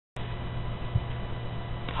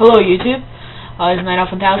Hello YouTube, this is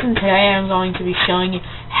Night1000. Today I'm going to be showing you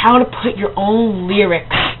how to put your own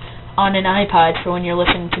lyrics on an iPod for when you're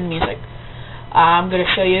listening to music. I'm going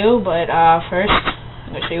to show you, but first I'm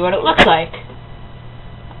going to show you what it looks like.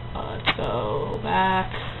 Let's go back.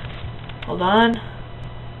 Hold on.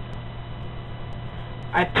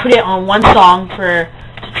 I put it on one song to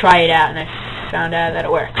try it out, and I found out that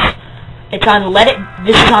it works. It's on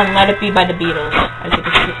This is on Let It Be by the Beatles. As you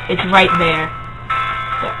can see, it's right there.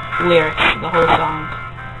 The lyrics, the whole song.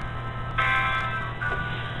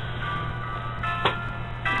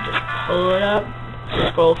 Just pull it up,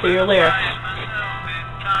 scroll through your lyrics.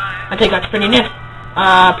 I think that's pretty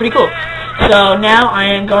pretty cool. So now I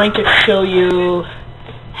am going to show you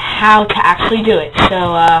how to actually do it.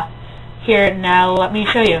 So here, now let me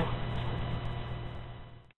show you.